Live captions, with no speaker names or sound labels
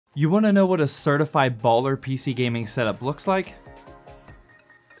You want to know what a certified baller PC gaming setup looks like?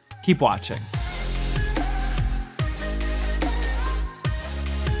 Keep watching.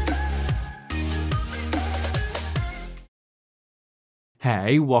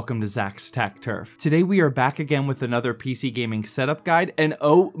 Hey, welcome to Zach's Tech Turf. Today we are back again with another PC gaming setup guide, and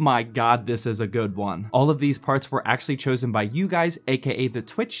oh my god, this is a good one. All of these parts were actually chosen by you guys, aka the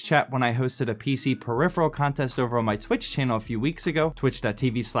Twitch chat, when I hosted a PC peripheral contest over on my Twitch channel a few weeks ago,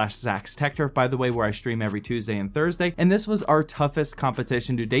 twitch.tv/Zach's Tech Turf, by the way, where I stream every Tuesday and Thursday, and this was our toughest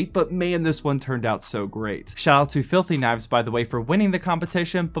competition to date, but man, this one turned out so great. Shout out to Filthy Knives, by the way, for winning the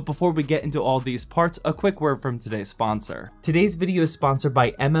competition, but before we get into all these parts, a quick word from today's sponsor. Today's video is sponsored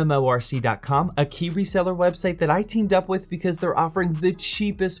by MMORC.com, a key reseller website that I teamed up with because they're offering the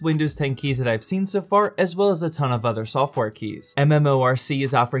cheapest Windows 10 keys that I've seen so far, as well as a ton of other software keys. MMORC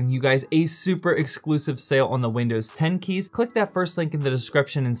is offering you guys a super exclusive sale on the Windows 10 keys. Click that first link in the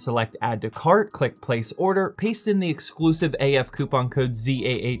description and select add to cart, click place order, paste in the exclusive AF coupon code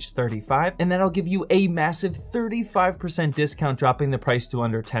ZAH35, and that'll give you a massive 35% discount, dropping the price to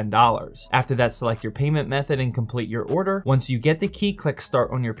under $10. After that, select your payment method and complete your order. Once you get the key, click start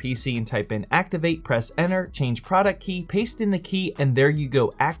on your PC and type in activate, press enter, change product key, paste in the key, and there you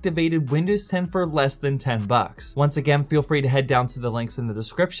go, activated Windows 10 for less than 10 bucks. Once again, feel free to head down to the links in the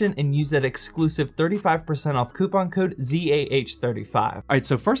description and use that exclusive 35% off coupon code ZAH35. Alright,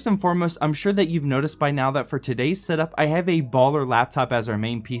 so first and foremost, I'm sure that you've noticed by now that for today's setup, I have a baller laptop as our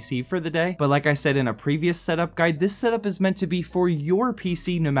main PC for the day, but like I said in a previous setup guide, this setup is meant to be for your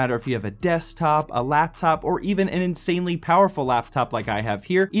PC, no matter if you have a desktop, a laptop, or even an insanely powerful laptop like I have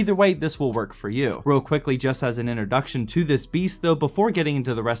here. Either way, this will work for you. Real quickly, just as an introduction to this beast though, before getting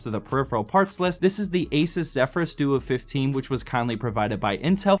into the rest of the peripheral parts list, this is the ASUS Zephyrus Duo 15, which was kindly provided by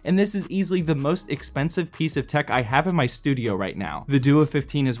Intel, and this is easily the most expensive piece of tech I have in my studio right now. The Duo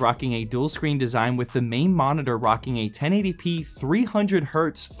 15 is rocking a dual screen design with the main monitor rocking a 1080p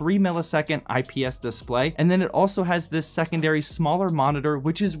 300Hz 3 millisecond IPS display, and then it also has this secondary smaller monitor,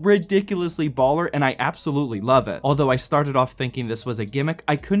 which is ridiculously baller, and I absolutely love it. Although I started off thinking this was a gimmick,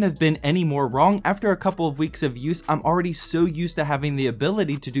 I couldn't have been any more wrong. After a couple of weeks of use, I'm already so used to having the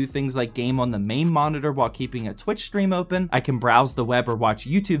ability to do things like game on the main monitor while keeping a Twitch stream open. I can browse the web or watch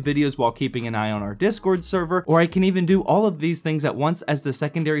YouTube videos while keeping an eye on our Discord server, or I can even do all of these things at once, as the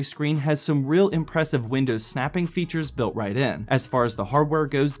secondary screen has some real impressive Windows snapping features built right in. As far as the hardware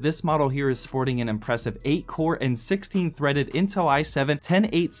goes, this model here is sporting an impressive 8-core and 16-threaded Intel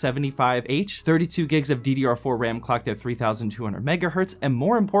i7-10875H, 32 gigs of DDR4 RAM clocked at 3200 megahertz, and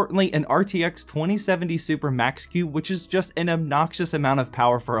more importantly, an RTX 2070 Super Max-Q, which is just an obnoxious amount of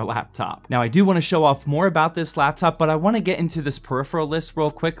power for a laptop. Now, I do want to show off more about this laptop, but I want to get into this peripheral list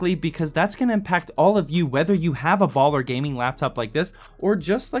real quickly, because that's going to impact all of you, whether you have a baller gaming laptop like this, or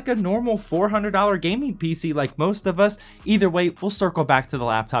just like a normal $400 gaming PC like most of us. Either way, we'll circle back to the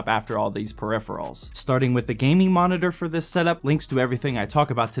laptop after all these peripherals. Starting with the gaming monitor for this setup, links to everything I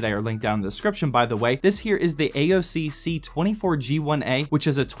talk about today are linked down in the description, by the way. This here is the AOC C24G1A, which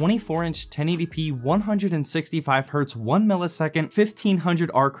is a 24-inch 1080p 165Hz 1 millisecond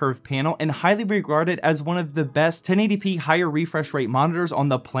 1500R curved panel, and highly regarded as one of the best 1080p higher refresh rate monitors on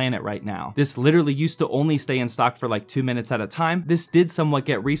the planet right now. This literally used to only stay in stock for like 2 minutes at a time. This did somewhat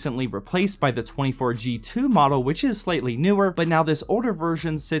get recently replaced by the 24G2 model, which is slightly newer, but now this older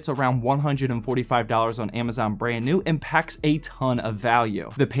version sits around $145 on Amazon brand new and packs a ton of value.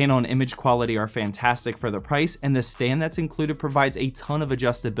 The panel and image quality are fantastic for the price, and the stand that's included provides a ton of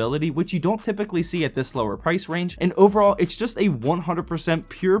adjustability, which you don't typically see at this lower price range, and overall it's just a 100%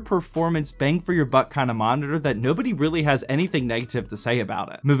 pure performance bang for your buck kind of monitor that nobody really has anything negative to say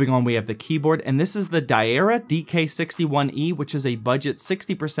about it. Moving on, we have the keyboard, and this is the Diera DK61E, which is a budget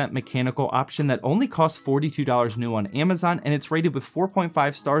 60% mechanical option that only costs $42 new on Amazon, and it's rated with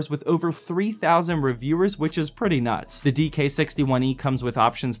 4.5 stars with over 3,000 reviewers, which is pretty nuts. The DK61E comes with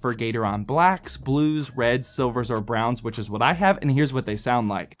options for Gateron blacks, blues, reds, silvers, or browns, which is what I have, and here's what they sound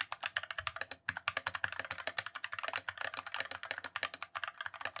like.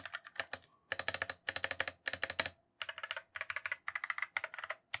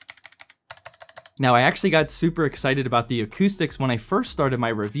 Now, I actually got super excited about the acoustics when I first started my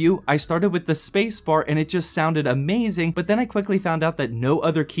review. I started with the spacebar and it just sounded amazing, but then I quickly found out that no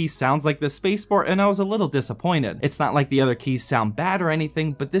other key sounds like the spacebar, and I was a little disappointed. It's not like the other keys sound bad or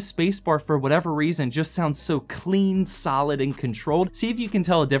anything, but this spacebar, for whatever reason, just sounds so clean, solid, and controlled. See if you can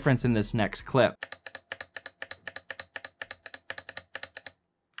tell a difference in this next clip.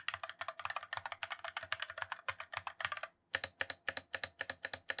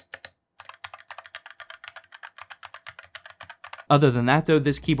 Other than that though,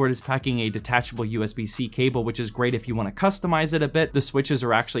 this keyboard is packing a detachable USB-C cable, which is great if you want to customize it a bit. The switches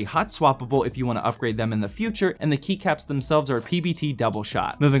are actually hot swappable if you want to upgrade them in the future, and the keycaps themselves are PBT double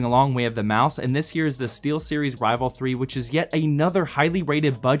shot. Moving along, we have the mouse, and this here is the SteelSeries Rival 3, which is yet another highly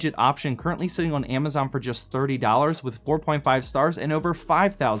rated budget option, currently sitting on Amazon for just $30 with 4.5 stars and over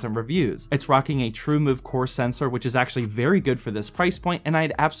 5,000 reviews. It's rocking a TrueMove core sensor, which is actually very good for this price point, and I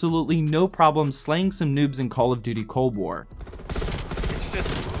had absolutely no problem slaying some noobs in Call of Duty Cold War.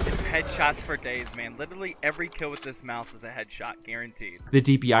 It's headshots for days, man. Literally every kill with this mouse is a headshot, guaranteed. The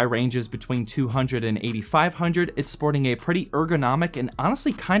DPI range is between 200 and 8500. It's sporting a pretty ergonomic and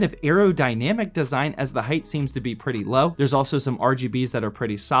honestly kind of aerodynamic design, as the height seems to be pretty low. There's also some RGBs that are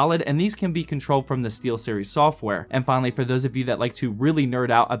pretty solid, and these can be controlled from the SteelSeries software. And finally, for those of you that like to really nerd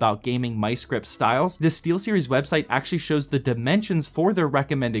out about gaming mice grip styles, the SteelSeries website actually shows the dimensions for their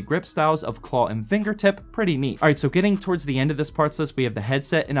recommended grip styles of claw and fingertip. Pretty neat. Alright, so getting towards the end of this parts list, we have the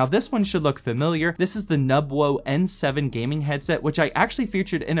headset, and now this one should look familiar. This is the Nubwo N7 gaming headset, which I actually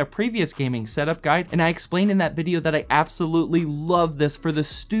featured in a previous gaming setup guide, and I explained in that video that I absolutely love this for the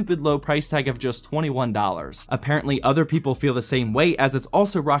stupid low price tag of just $21. Apparently other people feel the same way, as it's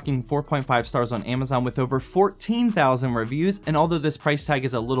also rocking 4.5 stars on Amazon with over 14,000 reviews, and although this price tag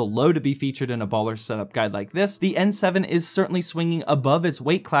is a little low to be featured in a baller setup guide like this, the N7 is certainly swinging above its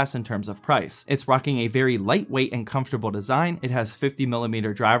weight class in terms of price. It's rocking a very lightweight and comfortable design. It has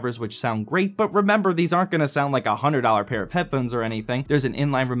 50mm drivers, which sound great, but remember, these aren't going to sound like a $100 pair of headphones or anything. There's an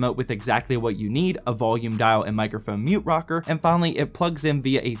inline remote with exactly what you need, a volume dial and microphone mute rocker, and finally it plugs in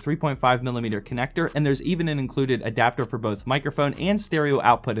via a 3.5mm connector, and there's even an included adapter for both microphone and stereo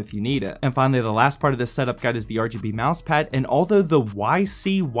output if you need it. And finally, the last part of this setup guide is the RGB mouse pad, and although the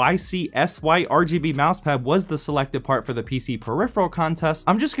YCYCSY RGB mouse pad was the selected part for the PC peripheral contest,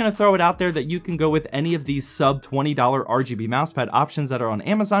 I'm just going to throw it out there that you can go with any of these sub $20 RGB mouse pad options that are on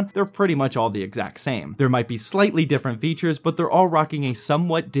Amazon. They're pretty much all the exact same. There might be slightly different features, but they're all rocking a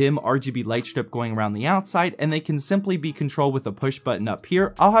somewhat dim RGB light strip going around the outside, and they can simply be controlled with a push button up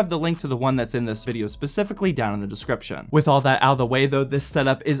here. I'll have the link to the one that's in this video specifically down in the description. With all that out of the way though, this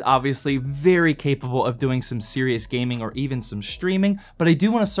setup is obviously very capable of doing some serious gaming or even some streaming, but I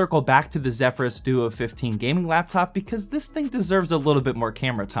do want to circle back to the Zephyrus Duo 15 gaming laptop because this thing deserves a little bit more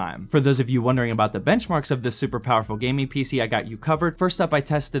camera time. For those of you wondering about the benchmarks of this super powerful gaming PC, I got you covered. First up, I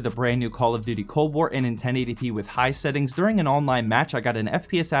tested the brand new Call of Duty Cold War in 1080p with high settings. During an online match, I got an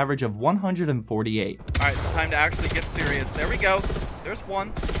FPS average of 148. Alright, it's time to actually get serious. There we go. There's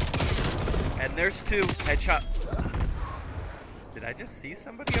one. And there's two. Headshot. Did I just see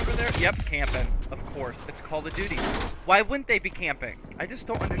somebody over there? Yep, camping. Of course. It's Call of Duty. Why wouldn't they be camping? I just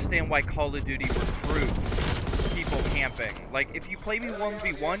don't understand why Call of Duty recruits people camping. Like, if you play me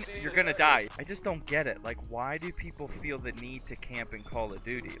 1v1, you're gonna die. I just don't get it. Like, why do people feel the need to camp in Call of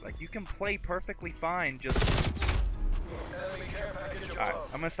Duty? Like, you can play perfectly fine, just... Alright,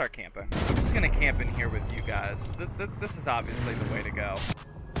 I'm gonna start camping. I'm just gonna camp in here with you guys. This is obviously the way to go.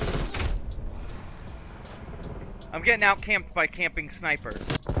 I'm getting out-camped by camping snipers.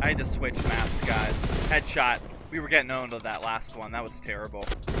 I had to switch maps, guys. Headshot. We were getting owned on that last one. That was terrible.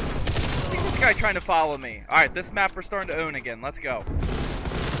 I think this guy trying to follow me. Alright, this map we're starting to own again. Let's go.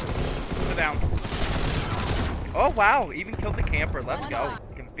 Sit down. Oh, wow. Even killed the camper. Let's go.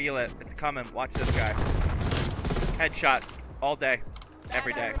 You can feel it. It's coming. Watch this guy. Headshot. All day.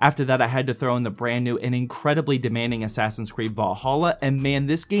 Every day. After that, I had to throw in the brand new and incredibly demanding Assassin's Creed Valhalla, and man,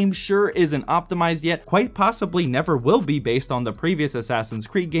 this game sure isn't optimized yet, quite possibly never will be based on the previous Assassin's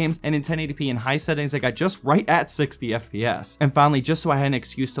Creed games, and in 1080p in high settings, I got just right at 60 FPS. And finally, just so I had an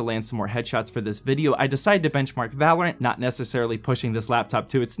excuse to land some more headshots for this video, I decided to benchmark Valorant, not necessarily pushing this laptop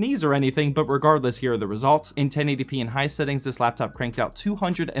to its knees or anything, but regardless, here are the results. In 1080p in high settings, this laptop cranked out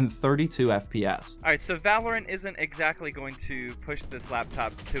 232 FPS. Alright, so Valorant isn't exactly going to push this laptop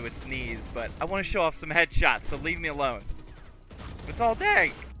to its knees, but I want to show off some headshots, so leave me alone. It's all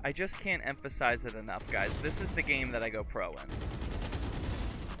day. I just can't emphasize it enough, guys. This is the game that I go pro in.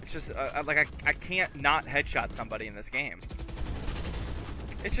 It's just, like, I can't not headshot somebody in this game.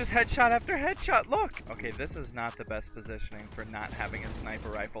 It's just headshot after headshot, look! Okay, this is not the best positioning for not having a sniper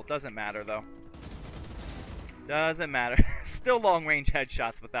rifle. Doesn't matter, though. Doesn't matter. Still long-range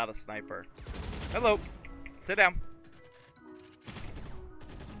headshots without a sniper. Hello. Sit down.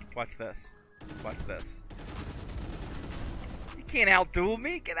 Watch this. Watch this. You can't outduel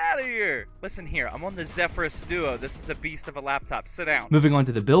me. Get out of here. Listen here, I'm on the Zephyrus Duo. This is a beast of a laptop. Sit down. Moving on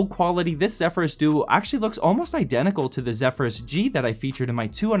to the build quality, this Zephyrus Duo actually looks almost identical to the Zephyrus G that I featured in my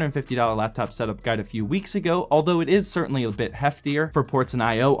 $250 laptop setup guide a few weeks ago, although it is certainly a bit heftier. For ports and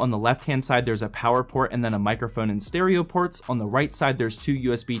I/O, on the left-hand side, there's a power port and then a microphone and stereo ports. On the right side, there's 2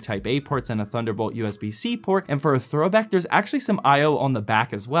 USB Type-A ports and a Thunderbolt USB-C port. And for a throwback, there's actually some I/O on the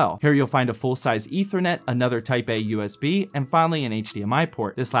back as well. Here you'll find a full-size Ethernet, another Type-A USB, and finally an HDMI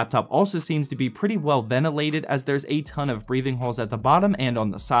port. This laptop also seems to be pretty well ventilated, as there's a ton of breathing holes at the bottom and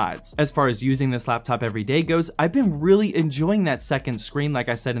on the sides. As far as using this laptop every day goes, I've been really enjoying that second screen like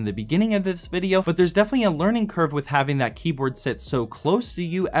I said in the beginning of this video, but there's definitely a learning curve with having that keyboard sit so close to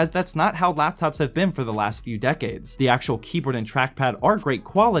you, as that's not how laptops have been for the last few decades. The actual keyboard and trackpad are great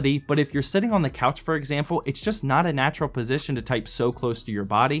quality, but if you're sitting on the couch, for example, it's just not a natural position to type so close to your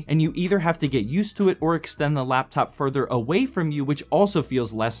body, and you either have to get used to it or extend the laptop further away from you, which also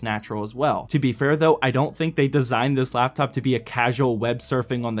feels less natural as well. To be fair though, I don't think they designed this laptop to be a casual web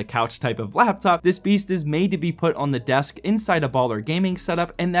surfing on the couch type of laptop. This beast is made to be put on the desk inside a baller gaming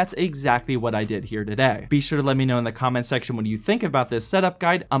setup, and that's exactly what I did here today. Be sure to let me know in the comment section what you think about this setup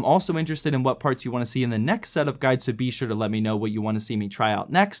guide. I'm also interested in what parts you want to see in the next setup guide, so be sure to let me know what you want to see me try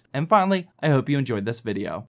out next. And finally, I hope you enjoyed this video.